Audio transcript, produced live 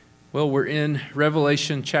Well, we're in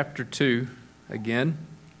Revelation chapter 2 again,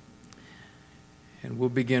 and we'll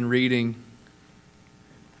begin reading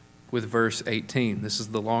with verse 18. This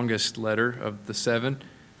is the longest letter of the seven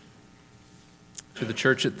to the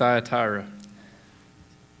church at Thyatira.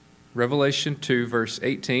 Revelation 2, verse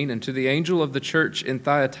 18, "And to the angel of the church in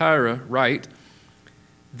Thyatira write,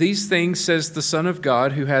 These things says the Son of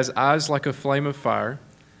God, who has eyes like a flame of fire,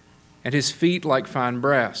 and his feet like fine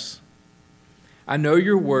brass. I know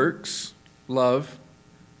your works, love,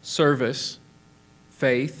 service,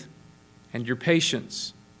 faith, and your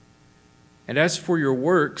patience. And as for your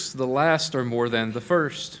works, the last are more than the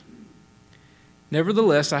first.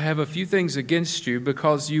 Nevertheless, I have a few things against you,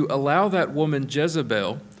 because you allow that woman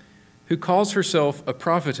Jezebel, who calls herself a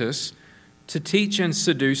prophetess, to teach and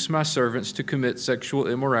seduce my servants to commit sexual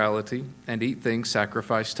immorality and eat things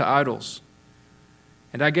sacrificed to idols.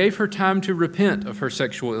 And I gave her time to repent of her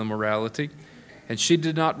sexual immorality, and she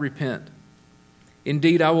did not repent.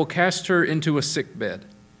 Indeed, I will cast her into a sickbed,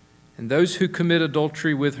 and those who commit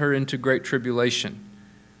adultery with her into great tribulation,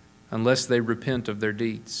 unless they repent of their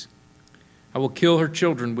deeds. I will kill her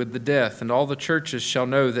children with the death, and all the churches shall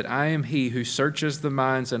know that I am he who searches the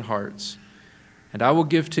minds and hearts. And I will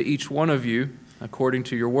give to each one of you according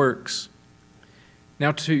to your works.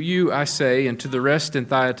 Now to you I say, and to the rest in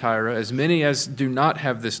Thyatira, as many as do not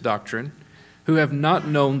have this doctrine, who have not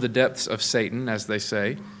known the depths of Satan, as they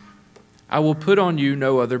say, I will put on you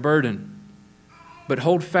no other burden. But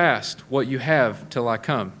hold fast what you have till I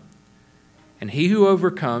come. And he who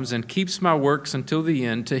overcomes and keeps my works until the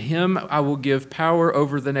end, to him I will give power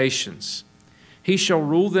over the nations. He shall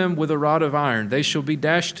rule them with a rod of iron. They shall be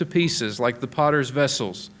dashed to pieces like the potter's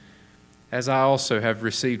vessels, as I also have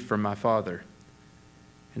received from my Father.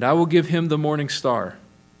 And I will give him the morning star.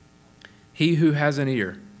 He who has an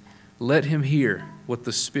ear, let him hear what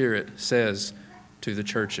the Spirit says to the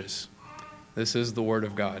churches." This is the word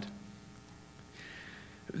of God.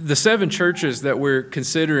 The seven churches that we're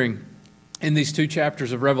considering in these two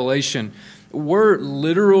chapters of Revelation were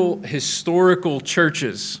literal historical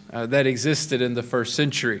churches that existed in the first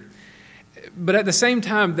century. But at the same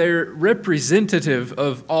time, they're representative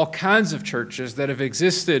of all kinds of churches that have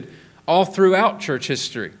existed all throughout church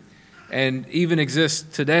history and even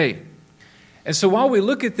exist today. And so while we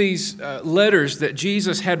look at these letters that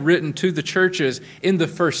Jesus had written to the churches in the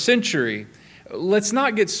first century, let's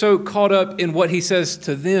not get so caught up in what he says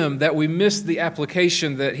to them that we miss the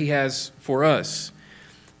application that he has for us.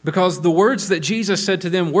 Because the words that Jesus said to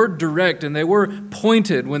them were direct and they were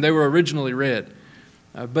pointed when they were originally read.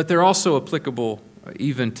 But they're also applicable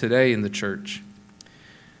even today in the church.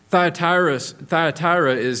 Thyatira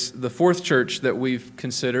is the fourth church that we've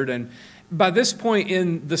considered. And by this point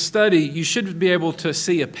in the study, you should be able to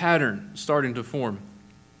see a pattern starting to form.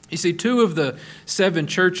 You see, two of the seven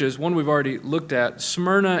churches, one we've already looked at,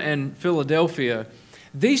 Smyrna and Philadelphia,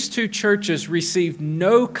 these two churches received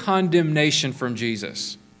no condemnation from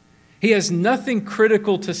Jesus. He has nothing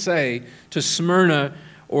critical to say to Smyrna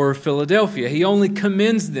or Philadelphia. He only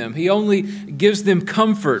commends them. He only gives them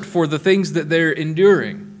comfort for the things that they're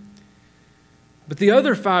enduring. But the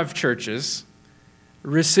other five churches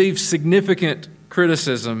received significant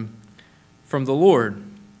criticism from the Lord.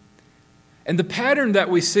 And the pattern that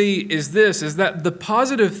we see is this, is that the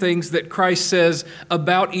positive things that Christ says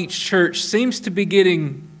about each church seems to be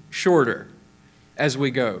getting shorter as we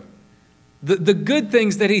go. The good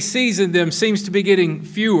things that he sees in them seems to be getting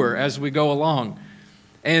fewer as we go along.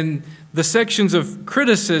 And the sections of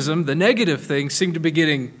criticism, the negative things, seem to be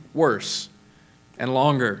getting worse and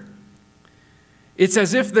longer. It's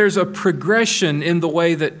as if there's a progression in the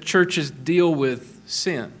way that churches deal with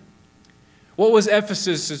sin. What was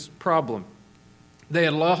Ephesus' problem? They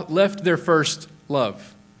had left their first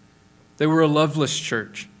love. They were a loveless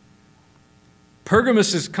church.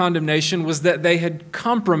 Pergamos' condemnation was that they had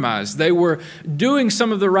compromised. They were doing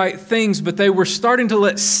some of the right things, but they were starting to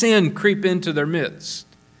let sin creep into their midst.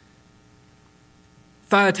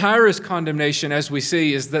 Thyatira's condemnation, as we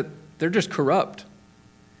see, is that they're just corrupt.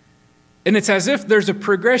 And it's as if there's a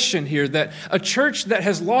progression here, that a church that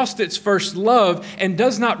has lost its first love and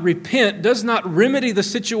does not repent, does not remedy the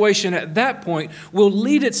situation at that point, will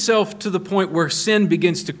lead itself to the point where sin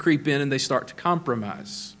begins to creep in and they start to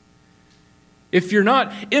compromise. If you're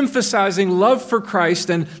not emphasizing love for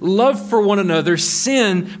Christ and love for one another,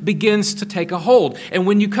 sin begins to take a hold. And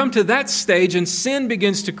when you come to that stage and sin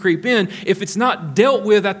begins to creep in, if it's not dealt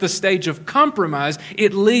with at the stage of compromise,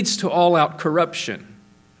 it leads to all-out corruption.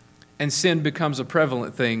 And sin becomes a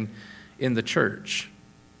prevalent thing in the church.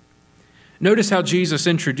 Notice how Jesus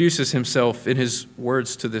introduces himself in his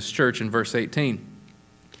words to this church in verse 18.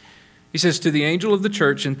 He says, to the angel of the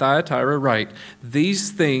church in Thyatira write,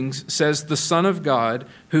 these things says the Son of God,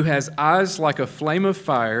 who has eyes like a flame of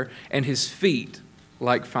fire and his feet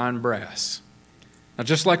like fine brass. Now,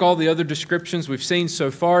 just like all the other descriptions we've seen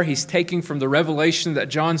so far, he's taking from the revelation that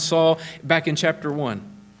John saw back in chapter 1.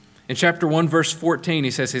 In chapter 1, verse 14,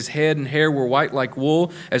 he says, his head and hair were white like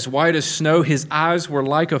wool, as white as snow. His eyes were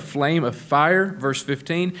like a flame of fire. Verse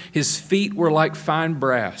 15, his feet were like fine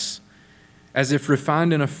brass, as if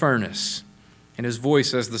refined in a furnace, and his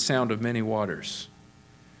voice as the sound of many waters.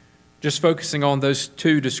 Just focusing on those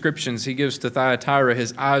two descriptions he gives to Thyatira,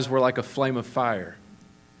 his eyes were like a flame of fire.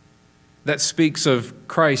 That speaks of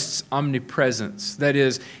Christ's omnipresence. That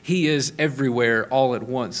is, he is everywhere all at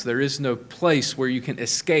once. There is no place where you can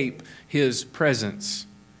escape his presence.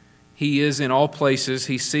 He is in all places.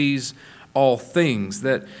 He sees all things.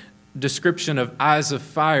 That description of eyes of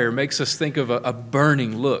fire makes us think of a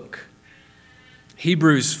burning look.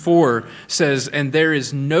 Hebrews 4 says, and there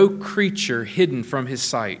is no creature hidden from his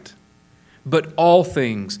sight, but all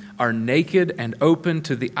things are naked and open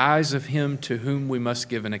to the eyes of him to whom we must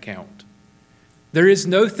give an account. There is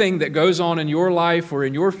no thing that goes on in your life or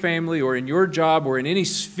in your family or in your job or in any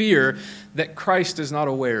sphere that Christ is not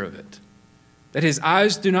aware of it. That his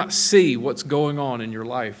eyes do not see what's going on in your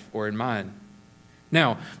life or in mine.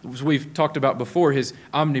 Now, as we've talked about before, his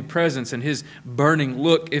omnipresence and his burning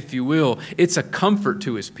look, if you will, it's a comfort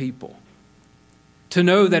to his people. To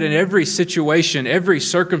know that in every situation, every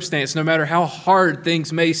circumstance, no matter how hard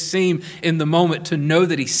things may seem in the moment, to know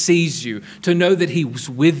that he sees you, to know that he's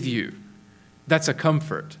with you, that's a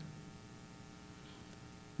comfort.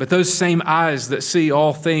 But those same eyes that see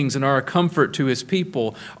all things and are a comfort to his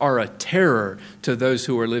people are a terror to those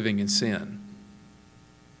who are living in sin.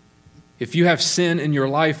 If you have sin in your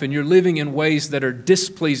life and you're living in ways that are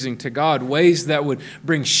displeasing to God, ways that would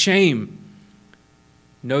bring shame,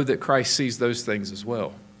 know that Christ sees those things as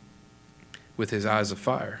well with his eyes of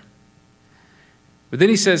fire. But then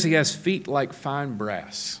he says he has feet like fine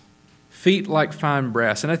brass. Feet like fine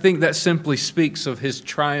brass. And I think that simply speaks of his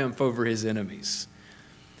triumph over his enemies.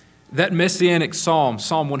 That messianic psalm,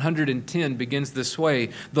 Psalm 110, begins this way.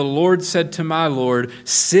 The Lord said to my Lord,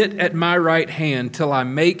 sit at my right hand till I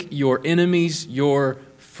make your enemies your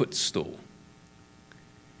footstool.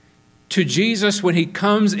 To Jesus, when he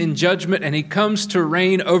comes in judgment and he comes to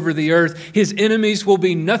reign over the earth, his enemies will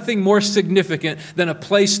be nothing more significant than a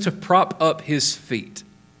place to prop up his feet.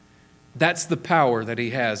 That's the power that he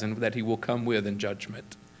has and that he will come with in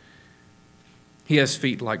judgment. He has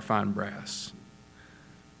feet like fine brass.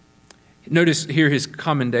 Notice here his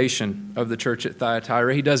commendation of the church at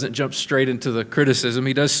Thyatira. He doesn't jump straight into the criticism.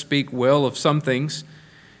 He does speak well of some things.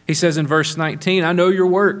 He says in verse 19, I know your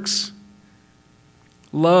works,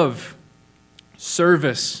 love,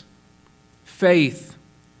 service, faith,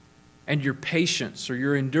 and your patience or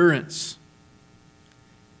your endurance.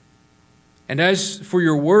 And as for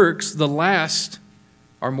your works, the last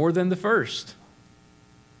are more than the first.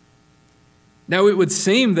 Now it would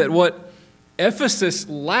seem that what Ephesus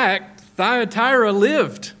lacked, Thyatira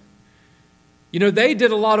lived. You know, they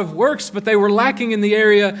did a lot of works, but they were lacking in the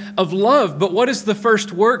area of love. But what is the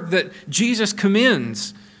first work that Jesus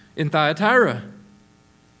commends in Thyatira?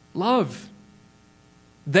 Love.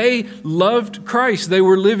 They loved Christ. They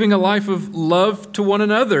were living a life of love to one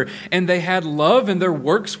another. And they had love and their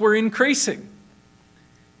works were increasing.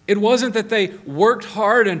 It wasn't that they worked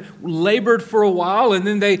hard and labored for a while and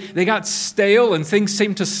then they got stale and things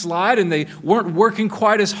seemed to slide and they weren't working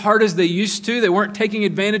quite as hard as they used to. They weren't taking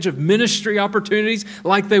advantage of ministry opportunities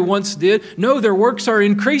like they once did. No, their works are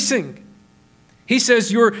increasing. He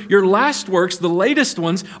says your last works, the latest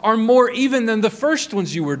ones, are more even than the first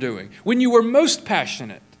ones you were doing, when you were most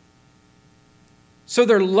passionate. So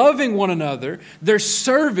they're loving one another, they're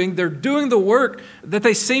serving, they're doing the work that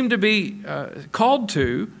they seem to be called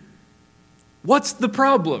to. What's the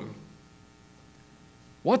problem?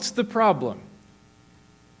 What's the problem?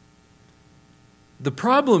 The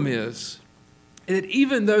problem is that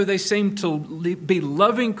even though they seem to be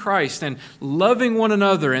loving Christ and loving one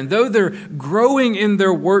another, and though they're growing in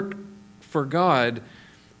their work for God,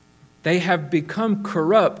 they have become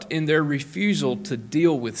corrupt in their refusal to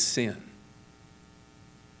deal with sin.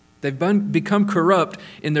 They've become corrupt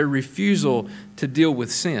in their refusal to deal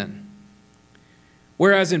with sin.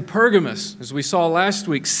 Whereas in Pergamos, as we saw last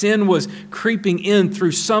week, sin was creeping in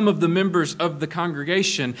through some of the members of the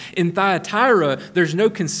congregation. In Thyatira, there's no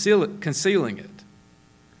concealing it.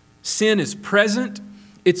 Sin is present,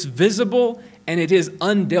 it's visible, and it is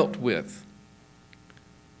undealt with.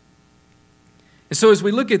 And so as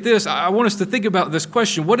we look at this, I want us to think about this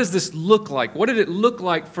question. What does this look like? What did it look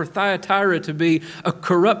like for Thyatira to be a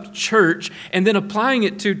corrupt church? And then applying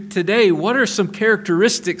it to today, what are some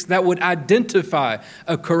characteristics that would identify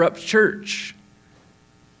a corrupt church?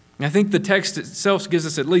 And I think the text itself gives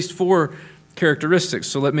us at least 4 characteristics.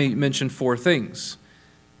 So let me mention 4 things.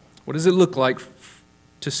 What does it look like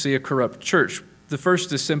to see a corrupt church? The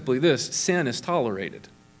first is simply this: sin is tolerated.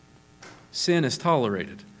 Sin is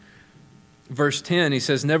tolerated. Verse 10, he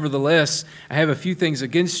says, "Nevertheless, I have a few things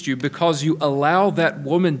against you, because you allow that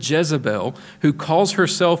woman Jezebel, who calls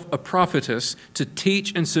herself a prophetess, to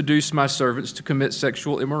teach and seduce my servants to commit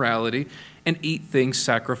sexual immorality and eat things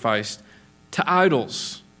sacrificed to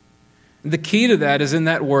idols." The key to that is in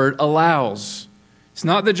that word, allows. It's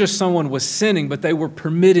not that just someone was sinning, but they were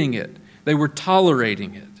permitting it. They were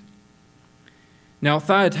tolerating it. Now,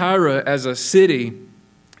 Thyatira as a city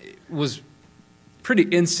was pretty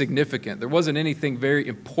insignificant. There wasn't anything very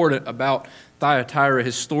important about Thyatira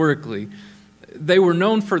historically. They were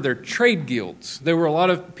known for their trade guilds. There were a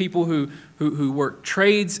lot of people who worked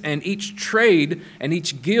trades, and each trade and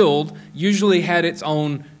each guild usually had its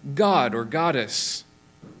own god or goddess.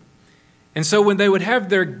 And so when they would have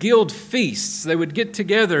their guild feasts, they would get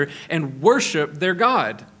together and worship their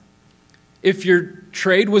god. If your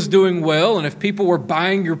trade was doing well, and if people were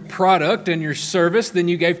buying your product and your service, then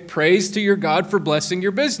you gave praise to your God for blessing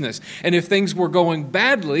your business. And if things were going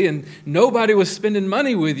badly and nobody was spending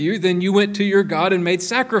money with you, then you went to your God and made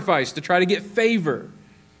sacrifice to try to get favor.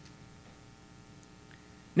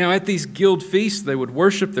 Now, at these guild feasts, they would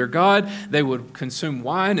worship their God, they would consume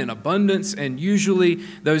wine in abundance, and usually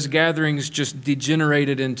those gatherings just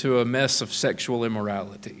degenerated into a mess of sexual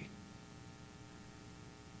immorality.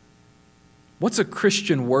 What's a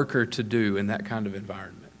Christian worker to do in that kind of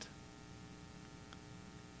environment?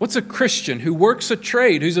 What's a Christian who works a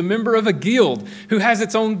trade, who's a member of a guild, who has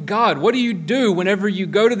its own God? What do you do whenever you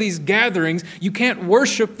go to these gatherings? You can't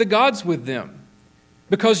worship the gods with them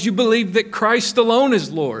because you believe that Christ alone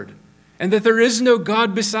is Lord and that there is no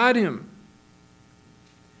God beside him.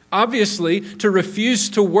 Obviously, to refuse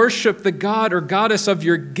to worship the god or goddess of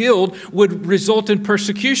your guild would result in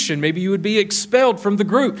persecution. Maybe you would be expelled from the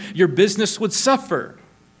group. Your business would suffer.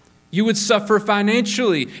 You would suffer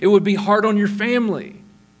financially. It would be hard on your family.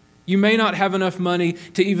 You may not have enough money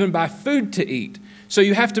to even buy food to eat. So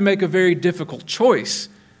you have to make a very difficult choice.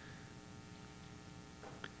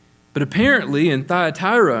 But apparently in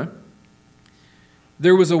Thyatira,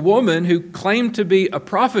 there was a woman who claimed to be a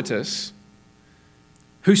prophetess,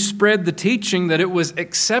 who spread the teaching that it was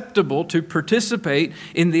acceptable to participate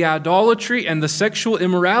in the idolatry and the sexual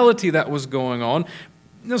immorality that was going on.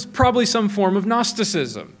 It was probably some form of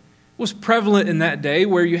Gnosticism. It was prevalent in that day,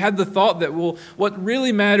 where you had the thought that, well, what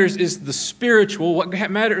really matters is the spiritual. What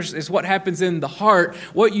matters is what happens in the heart.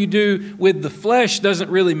 What you do with the flesh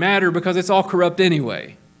doesn't really matter because it's all corrupt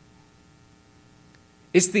anyway.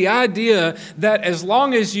 It's the idea that as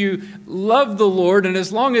long as you love the Lord and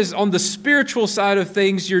as long as on the spiritual side of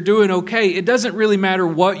things you're doing okay, it doesn't really matter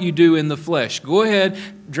what you do in the flesh. Go ahead,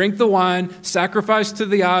 drink the wine, sacrifice to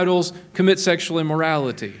the idols, commit sexual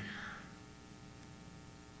immorality.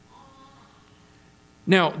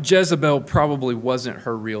 Now, Jezebel probably wasn't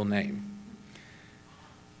her real name.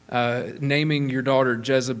 Naming your daughter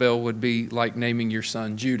Jezebel would be like naming your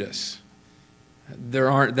son Judas. There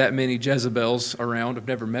aren't that many Jezebels around. I've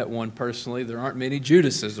never met one personally. There aren't many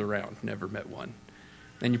Judases around. Never met one.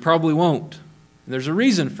 And you probably won't. There's a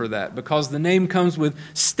reason for that, because the name comes with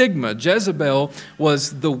stigma. Jezebel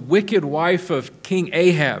was the wicked wife of King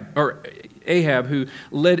Ahab, who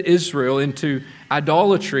led Israel into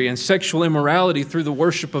idolatry and sexual immorality through the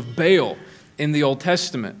worship of Baal in the Old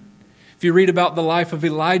Testament. If you read about the life of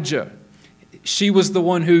Elijah, she was the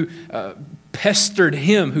one who pestered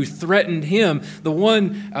him, who threatened him, the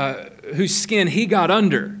one whose skin he got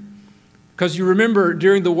under. Because you remember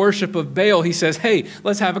during the worship of Baal, he says, hey,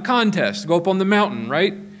 let's have a contest. Go up on the mountain,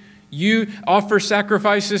 right? You offer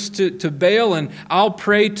sacrifices to Baal, and I'll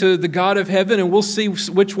pray to the God of heaven, and we'll see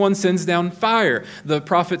which one sends down fire. The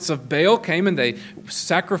prophets of Baal came, and they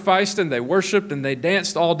sacrificed, and they worshiped, and they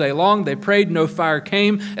danced all day long. They prayed, no fire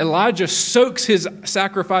came. Elijah soaks his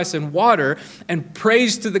sacrifice in water and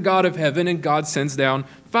prays to the God of heaven, and God sends down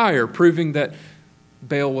fire, proving that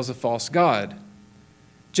Baal was a false god.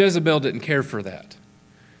 Jezebel didn't care for that.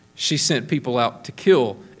 She sent people out to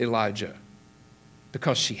kill Elijah,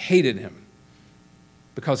 because she hated him,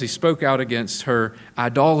 because he spoke out against her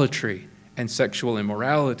idolatry and sexual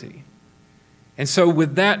immorality. And so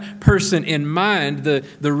with that person in mind,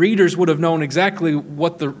 the readers would have known exactly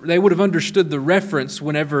they would have understood the reference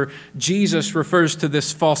whenever Jesus refers to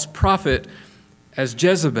this false prophet as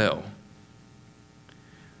Jezebel.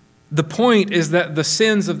 The point is that the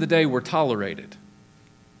sins of the day were tolerated,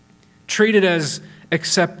 treated as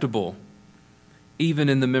acceptable, even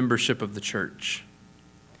in the membership of the church.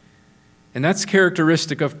 And that's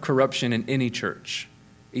characteristic of corruption in any church,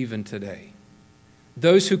 even today.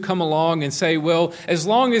 Those who come along and say, well, as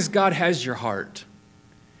long as God has your heart,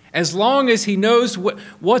 as long as He knows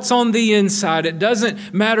what's on the inside, it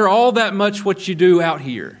doesn't matter all that much what you do out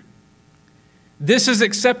here. This is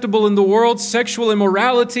acceptable in the world, sexual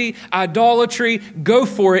immorality, idolatry, go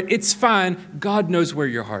for it, it's fine. God knows where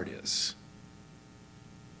your heart is.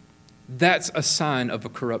 That's a sign of a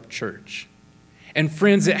corrupt church. And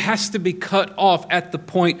friends, it has to be cut off at the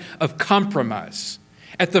point of compromise,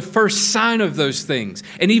 at the first sign of those things.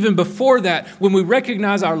 And even before that, when we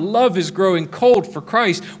recognize our love is growing cold for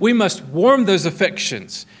Christ, we must warm those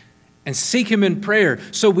affections and seek Him in prayer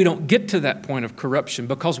so we don't get to that point of corruption.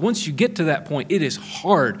 Because once you get to that point, it is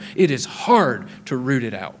hard. It is hard to root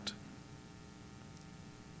it out.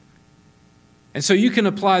 And so you can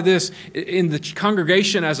apply this in the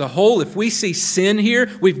congregation as a whole. If we see sin here,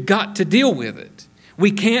 we've got to deal with it. We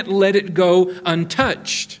can't let it go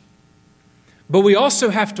untouched. But we also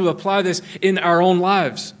have to apply this in our own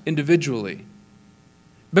lives individually.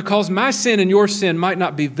 Because my sin and your sin might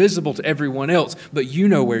not be visible to everyone else, but you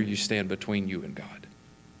know where you stand between you and God.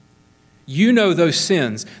 You know those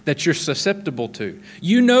sins that you're susceptible to.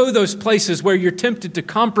 You know those places where you're tempted to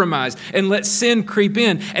compromise and let sin creep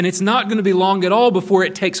in. And it's not going to be long at all before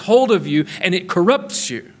it takes hold of you and it corrupts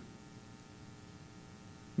you.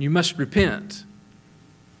 You must repent.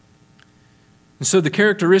 And so the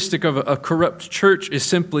characteristic of a corrupt church is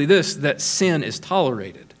simply this, that sin is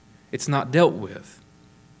tolerated. It's not dealt with.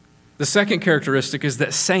 The second characteristic is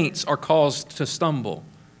that saints are caused to stumble.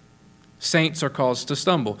 Saints are caused to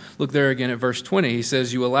stumble. Look there again at verse 20. He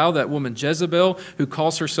says, you allow that woman Jezebel, who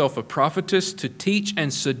calls herself a prophetess, to teach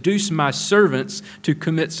and seduce my servants to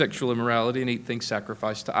commit sexual immorality and eat things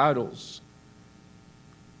sacrificed to idols.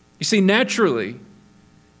 You see, naturally,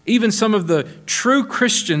 even some of the true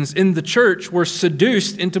Christians in the church were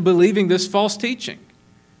seduced into believing this false teaching.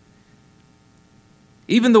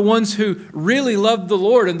 Even the ones who really loved the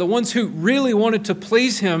Lord and the ones who really wanted to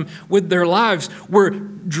please Him with their lives were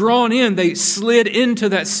drawn in. They slid into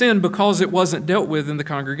that sin because it wasn't dealt with in the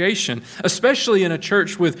congregation, especially in a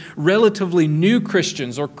church with relatively new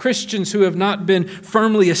Christians or Christians who have not been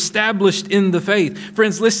firmly established in the faith.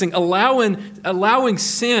 Friends, listen, allowing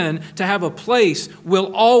sin to have a place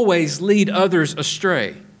will always lead others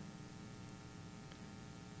astray.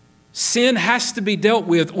 Sin has to be dealt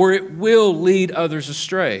with or it will lead others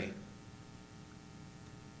astray.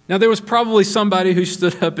 Now, there was probably somebody who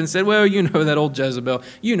stood up and said, well, you know that old Jezebel,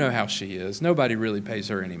 you know how she is. Nobody really pays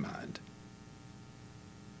her any mind.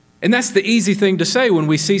 And that's the easy thing to say when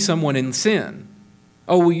we see someone in sin.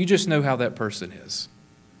 Oh, well, you just know how that person is.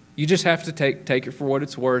 You just have to take it for what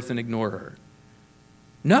it's worth and ignore her.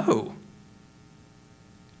 No.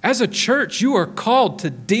 As a church, you are called to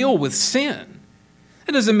deal with sin.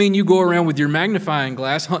 That doesn't mean you go around with your magnifying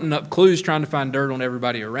glass hunting up clues trying to find dirt on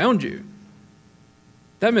everybody around you.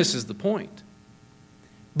 That misses the point.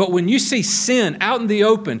 But when you see sin out in the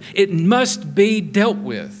open, it must be dealt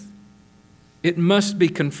with. It must be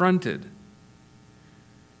confronted.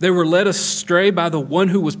 They were led astray by the one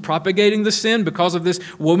who was propagating the sin because of this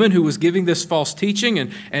woman who was giving this false teaching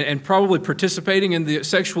and probably participating in the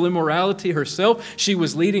sexual immorality herself. She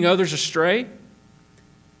was leading others astray.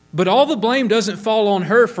 But all the blame doesn't fall on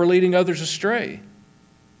her for leading others astray.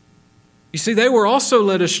 You see, they were also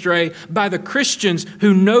led astray by the Christians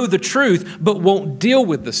who know the truth but won't deal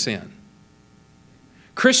with the sin.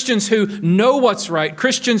 Christians who know what's right,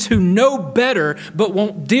 Christians who know better but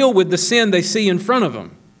won't deal with the sin they see in front of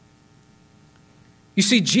them. You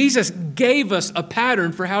see, Jesus gave us a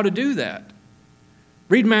pattern for how to do that.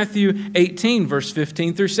 Read Matthew 18, verse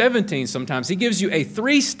 15 through 17 sometimes. He gives you a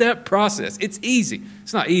 3-step process. It's easy.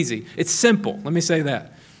 It's not easy. It's simple. Let me say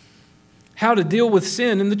that. How to deal with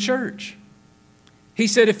sin in the church. He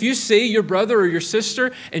said, if you see your brother or your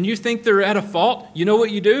sister and you think they're at a fault, you know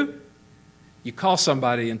what you do? You call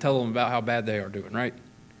somebody and tell them about how bad they are doing, right?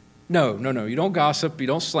 No. You don't gossip. You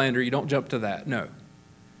don't slander. You don't jump to that. No.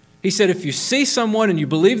 He said, if you see someone and you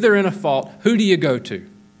believe they're in a fault, who do you go to?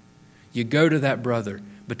 You go to that brother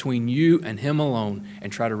between you and him alone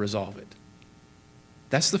and try to resolve it.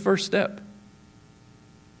 That's the first step.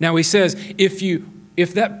 Now he says,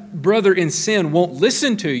 if that brother in sin won't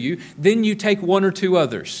listen to you, then you take one or two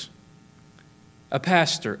others. A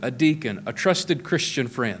pastor, a deacon, a trusted Christian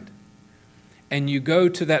friend. And you go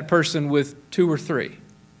to that person with 2 or 3.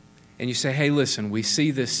 and you say, hey, listen, we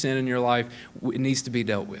see this sin in your life. It needs to be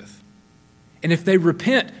dealt with. And if they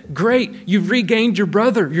repent, great. You've regained your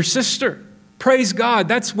brother, your sister. Praise God.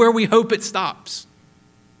 That's where we hope it stops.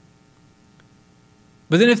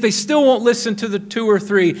 But then if they still won't listen to the 2 or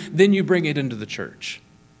 3, then you bring it into the church.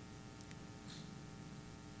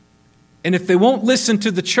 And if they won't listen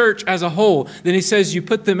to the church as a whole, then he says you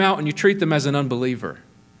put them out and you treat them as an unbeliever.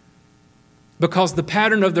 Because the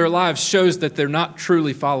pattern of their lives shows that they're not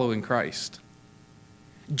truly following Christ.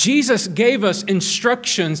 Jesus gave us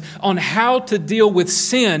instructions on how to deal with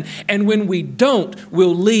sin, and when we don't,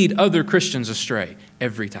 we'll lead other Christians astray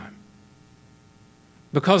every time.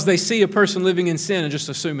 Because they see a person living in sin and just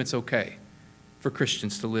assume it's okay for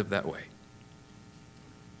Christians to live that way.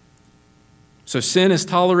 So sin is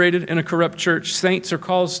tolerated in a corrupt church. Saints are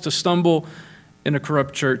caused to stumble in a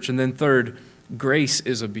corrupt church. And then third, grace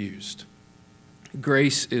is abused.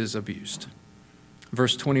 Grace is abused.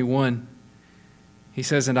 Verse 21, he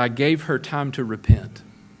says, and I gave her time to repent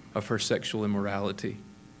of her sexual immorality,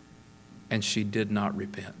 and she did not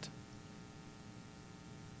repent.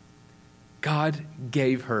 God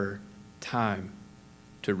gave her time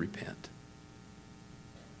to repent.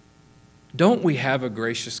 Don't we have a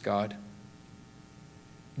gracious God?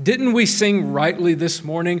 Didn't we sing rightly this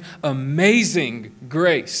morning, Amazing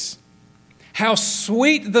Grace? How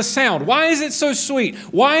sweet the sound. Why is it so sweet?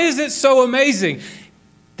 Why is it so amazing?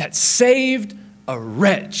 That saved a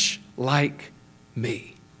wretch like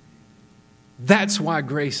me. That's why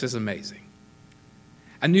grace is amazing.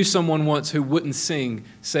 I knew someone once who wouldn't sing,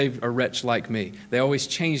 Save a Wretch Like Me. They always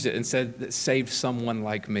changed it and said, that saved someone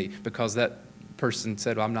like me, because that person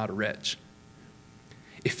said, I'm not a wretch.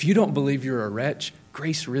 If you don't believe you're a wretch,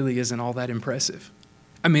 grace really isn't all that impressive.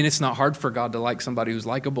 I mean, it's not hard for God to like somebody who's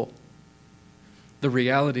likable. The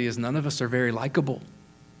reality is none of us are very likable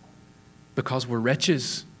because we're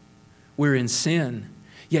wretches. We're in sin.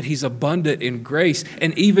 Yet he's abundant in grace.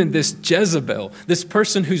 And even this Jezebel, this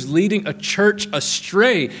person who's leading a church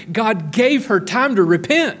astray, God gave her time to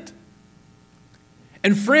repent.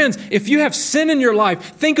 And friends, if you have sin in your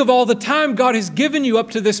life, think of all the time God has given you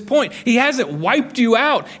up to this point. He hasn't wiped you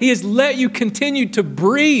out. He has let you continue to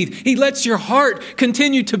breathe. He lets your heart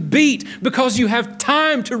continue to beat because you have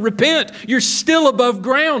time to repent. You're still above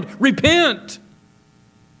ground. Repent.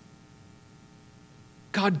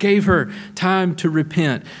 God gave her time to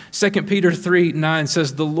repent. 2 Peter 3:9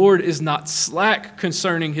 says, the Lord is not slack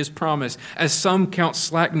concerning his promise, as some count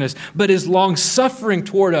slackness, but is long-suffering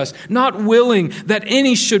toward us, not willing that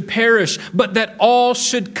any should perish, but that all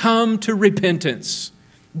should come to repentance.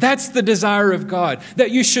 That's the desire of God,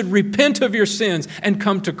 that you should repent of your sins and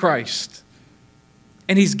come to Christ.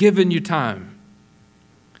 And he's given you time.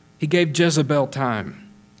 He gave Jezebel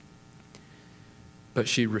time, but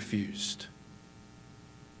she refused.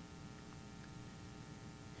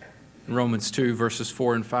 In Romans 2, verses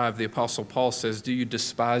 4 and 5, the Apostle Paul says, do you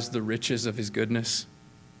despise the riches of his goodness,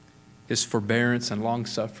 his forbearance and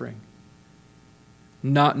long-suffering,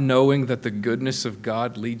 not knowing that the goodness of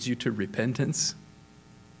God leads you to repentance?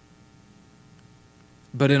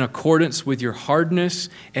 But in accordance with your hardness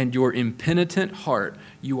and your impenitent heart,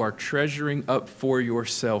 you are treasuring up for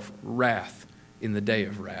yourself wrath in the day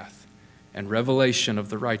of wrath and revelation of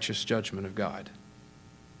the righteous judgment of God.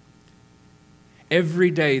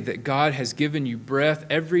 Every day that God has given you breath,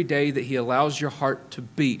 every day that he allows your heart to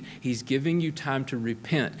beat, he's giving you time to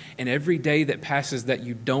repent. And every day that passes that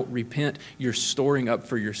you don't repent, you're storing up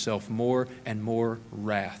for yourself more and more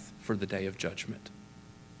wrath for the day of judgment.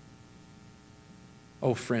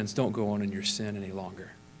 Oh, friends, don't go on in your sin any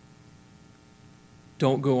longer.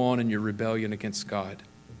 Don't go on in your rebellion against God.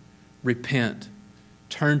 Repent.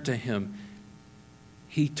 Turn to him.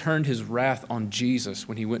 He turned his wrath on Jesus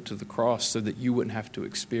when he went to the cross so that you wouldn't have to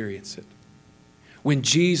experience it. When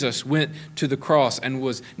Jesus went to the cross and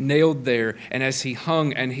was nailed there, and as he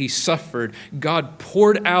hung and he suffered, God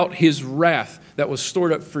poured out his wrath that was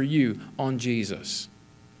stored up for you on Jesus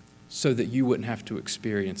so that you wouldn't have to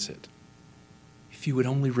experience it. If you would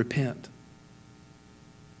only repent.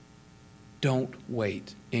 Don't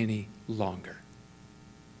wait any longer.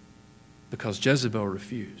 Because Jezebel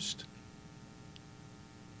refused.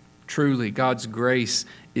 Truly, God's grace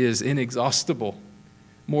is inexhaustible.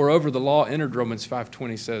 Moreover, the law entered, Romans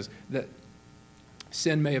 5:20 says, that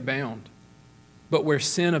sin may abound. But where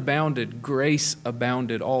sin abounded, grace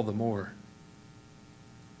abounded all the more.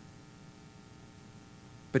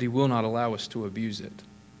 But he will not allow us to abuse it.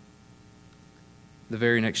 The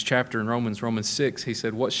very next chapter in Romans 6, he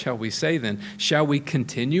said, what shall we say then? Shall we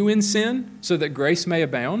continue in sin so that grace may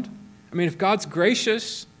abound? I mean, if God's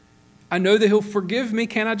gracious, I know that He'll forgive me.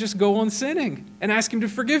 Can't I just go on sinning and ask Him to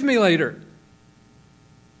forgive me later?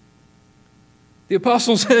 The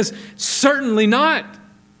apostle says, certainly not.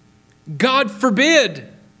 God forbid.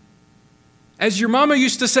 As your mama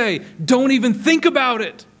used to say, don't even think about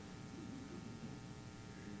it.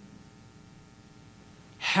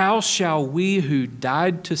 How shall we who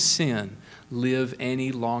died to sin live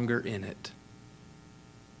any longer in it?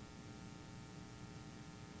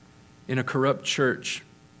 In a corrupt church,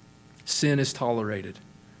 sin is tolerated.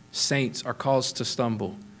 Saints are caused to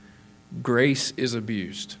stumble. Grace is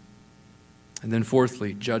abused. And then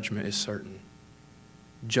fourthly, judgment is certain.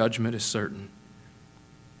 Judgment is certain.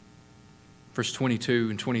 Verse 22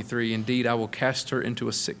 and 23, indeed, I will cast her into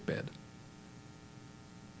a sickbed,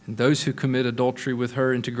 and those who commit adultery with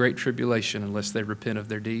her into great tribulation, unless they repent of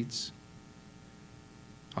their deeds.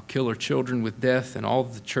 I'll kill her children with death, and all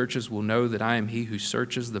the churches will know that I am He who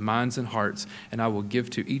searches the minds and hearts, and I will give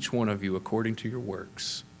to each one of you according to your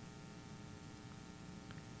works.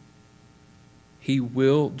 He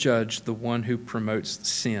will judge the one who promotes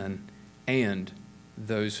sin and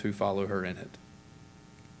those who follow her in it.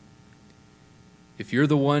 If you're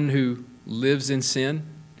the one who lives in sin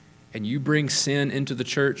and you bring sin into the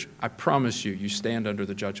church, I promise you, you stand under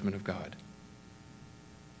the judgment of God.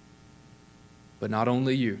 But not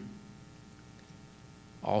only you,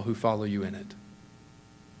 all who follow you in it.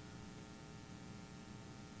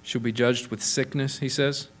 She'll be judged with sickness, he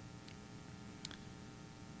says.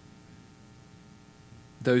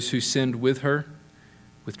 Those who sinned with her,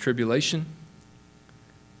 with tribulation.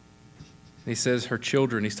 He says her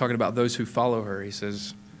children, he's talking about those who follow her. He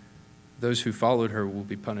says those who followed her will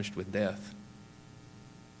be punished with death.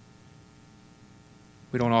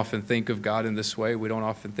 We don't often think of God in this way. We don't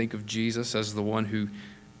often think of Jesus as the one who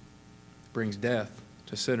brings death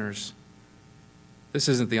to sinners. This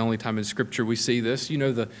isn't the only time in Scripture we see this. You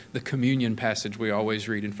know the communion passage we always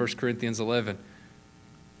read in 1 Corinthians 11.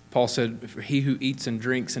 Paul said, he who eats and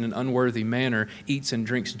drinks in an unworthy manner eats and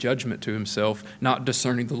drinks judgment to himself, not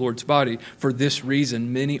discerning the Lord's body. For this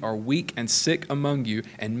reason, many are weak and sick among you,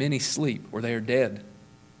 and many sleep, or they are dead.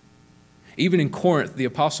 Even in Corinth, the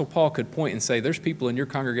Apostle Paul could point and say, there's people in your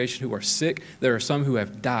congregation who are sick. There are some who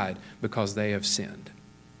have died because they have sinned.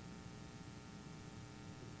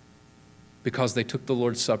 Because they took the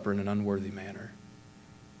Lord's Supper in an unworthy manner.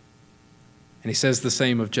 And he says the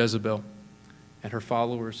same of Jezebel and her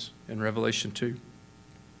followers in Revelation 2.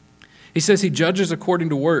 He says he judges according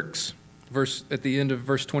to works. At the end of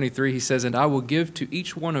verse 23, he says, and I will give to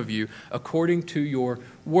each one of you according to your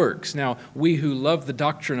works. Now, we who love the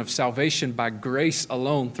doctrine of salvation by grace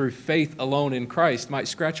alone, through faith alone in Christ, might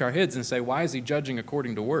scratch our heads and say, why is he judging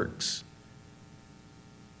according to works?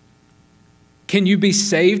 Can you be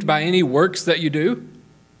saved by any works that you do?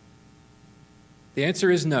 The answer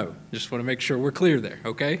is no. Just want to make sure we're clear there,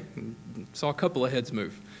 okay? Saw a couple of heads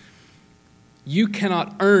move. You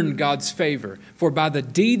cannot earn God's favor, for by the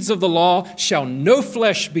deeds of the law shall no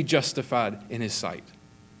flesh be justified in His sight.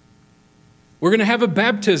 We're going to have a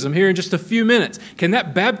baptism here in just a few minutes. Can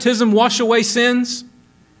that baptism wash away sins?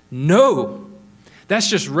 No. That's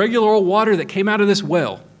just regular old water that came out of this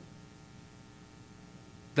well.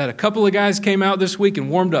 That a couple of guys came out this week and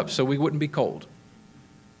warmed up so we wouldn't be cold.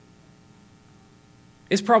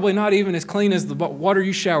 It's probably not even as clean as the water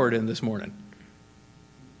you showered in this morning.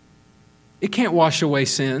 It can't wash away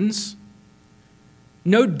sins.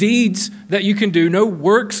 No deeds that you can do, no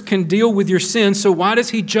works can deal with your sins. So why does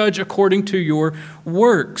He judge according to your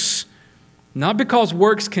works? Not because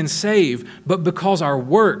works can save, but because our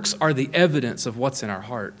works are the evidence of what's in our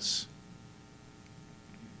hearts.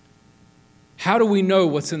 How do we know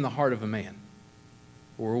what's in the heart of a man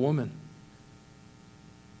or a woman?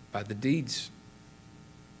 By the deeds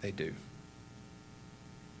they do.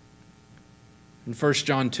 In 1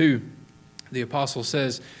 John 2, the apostle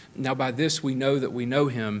says, now by this we know that we know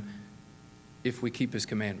Him if we keep His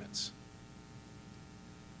commandments.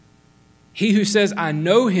 He who says, I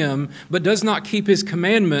know Him, but does not keep His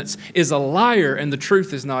commandments is a liar, and the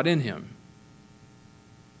truth is not in him.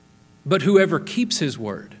 But whoever keeps His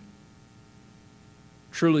word,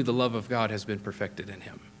 truly the love of God has been perfected in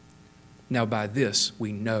him. Now by this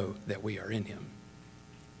we know that we are in Him.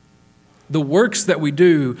 The works that we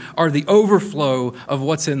do are the overflow of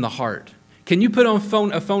what's in the heart. Can you put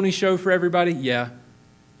on a phony show for everybody? Yeah,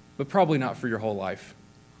 but probably not for your whole life.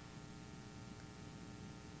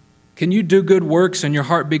 Can you do good works and your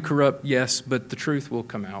heart be corrupt? Yes, but the truth will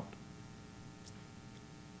come out.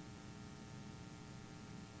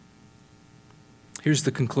 Here's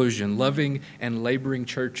the conclusion. Loving and laboring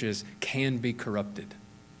churches can be corrupted.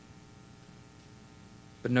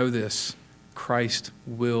 But know this, Christ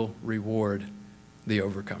will reward the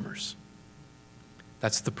overcomers.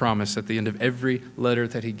 That's the promise at the end of every letter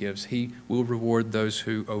that he gives. He will reward those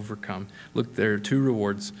who overcome. Look, there are two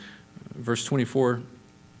rewards. Verse 24,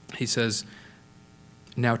 he says,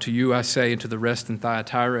 "Now to you I say, and to the rest in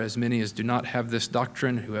Thyatira, as many as do not have this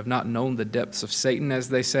doctrine, who have not known the depths of Satan, as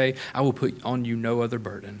they say, I will put on you no other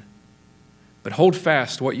burden. But hold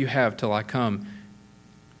fast what you have till I come."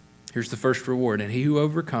 Here's the first reward. "And he who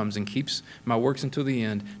overcomes and keeps my works until the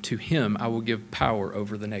end, to him I will give power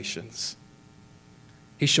over the nations.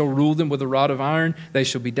 He shall rule them with a rod of iron. They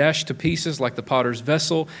shall be dashed to pieces like the potter's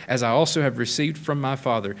vessel, as I also have received from my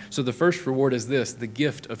Father." So the first reward is this, the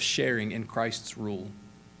gift of sharing in Christ's rule.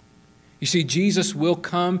 You see, Jesus will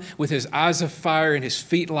come with his eyes of fire and his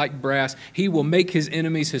feet like brass. He will make his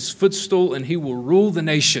enemies his footstool, and he will rule the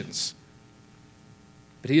nations.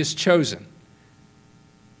 But he has chosen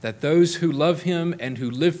that those who love him and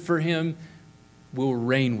who live for him will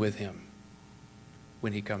reign with him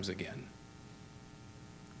when he comes again.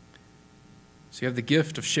 So you have the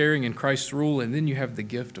gift of sharing in Christ's rule, and then you have the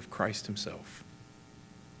gift of Christ himself.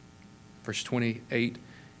 Verse 28,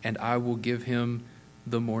 "And I will give him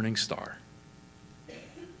the morning star."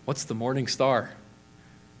 What's the morning star?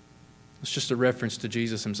 It's just a reference to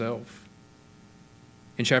Jesus himself.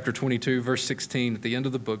 In chapter 22, verse 16, at the end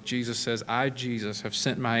of the book, Jesus says, "I, Jesus, have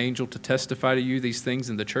sent my angel to testify to you these things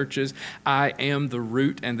in the churches. I am the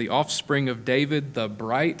root and the offspring of David, the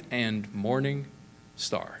bright and morning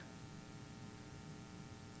star."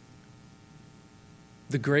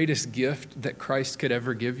 The greatest gift that Christ could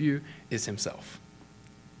ever give you is himself.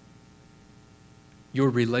 Your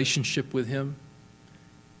relationship with him,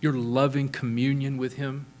 your loving communion with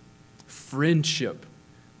him, friendship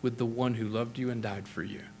with the one who loved you and died for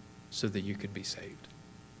you so that you could be saved.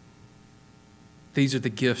 These are the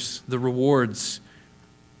gifts, the rewards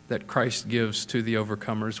that Christ gives to the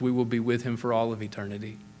overcomers. We will be with him for all of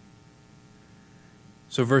eternity.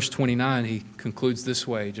 So verse 29, he concludes this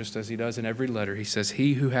way, just as he does in every letter. He says,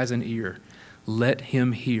 "He who has an ear, let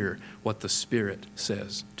him hear what the Spirit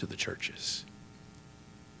says to the churches."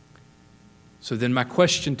 So then my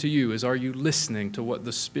question to you is, are you listening to what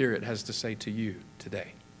the Spirit has to say to you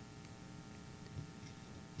today?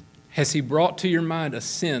 Has he brought to your mind a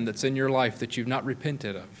sin that's in your life that you've not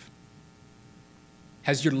repented of?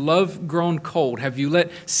 Has your love grown cold? Have you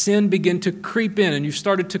let sin begin to creep in and you've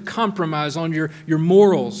started to compromise on your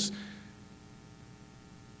morals?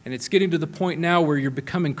 And it's getting to the point now where you're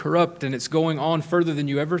becoming corrupt and it's going on further than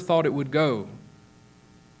you ever thought it would go.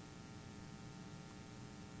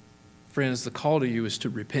 Friends, the call to you is to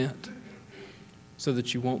repent so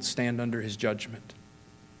that you won't stand under his judgment.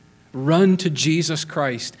 Run to Jesus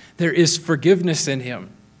Christ. There is forgiveness in him.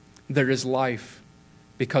 There is life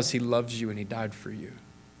because he loves you and he died for you.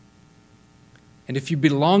 And if you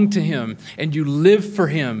belong to him and you live for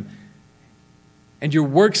him and your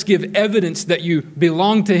works give evidence that you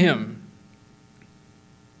belong to him,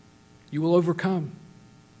 you will overcome.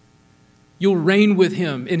 You'll reign with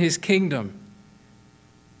him in his kingdom.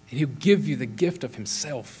 And he'll give you the gift of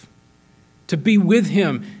himself to be with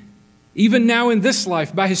him, even now in this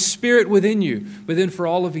life, by his Spirit within you, but then for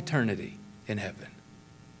all of eternity in heaven.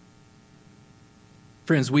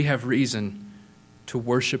 Friends, we have reason to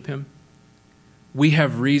worship him. We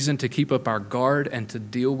have reason to keep up our guard and to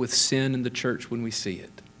deal with sin in the church when we see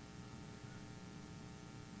it.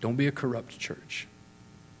 Don't be a corrupt church.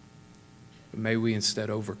 But may we instead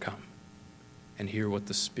overcome and hear what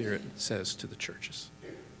the Spirit says to the churches.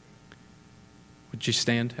 Would you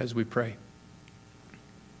stand as we pray?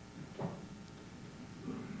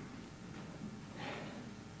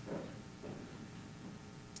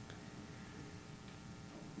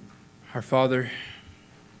 Our Father,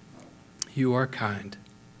 you are kind.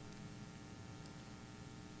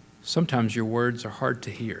 Sometimes your words are hard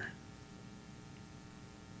to hear.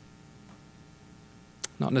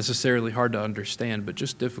 Not necessarily hard to understand, but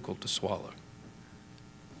just difficult to swallow.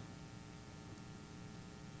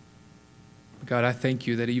 God, I thank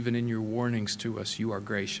you that even in your warnings to us, you are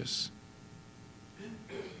gracious.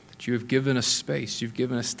 That you have given us space, you've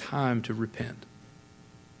given us time to repent.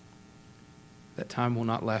 That time will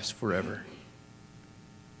not last forever.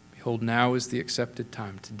 Behold, now is the accepted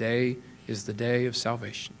time. Today is the day of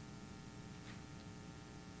salvation.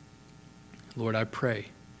 Lord, I pray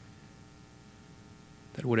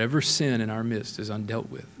that whatever sin in our midst is undealt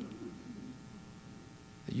with,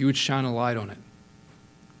 that you would shine a light on it,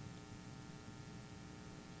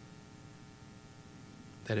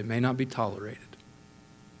 that it may not be tolerated,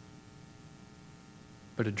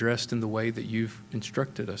 but addressed in the way that you've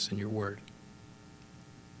instructed us in your word.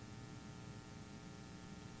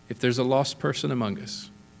 If there's a lost person among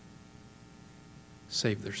us,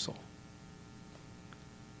 save their soul.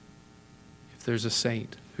 If there's a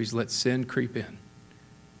saint who's let sin creep in,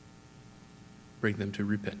 bring them to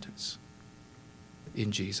repentance.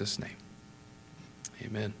 In Jesus' name,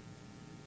 amen.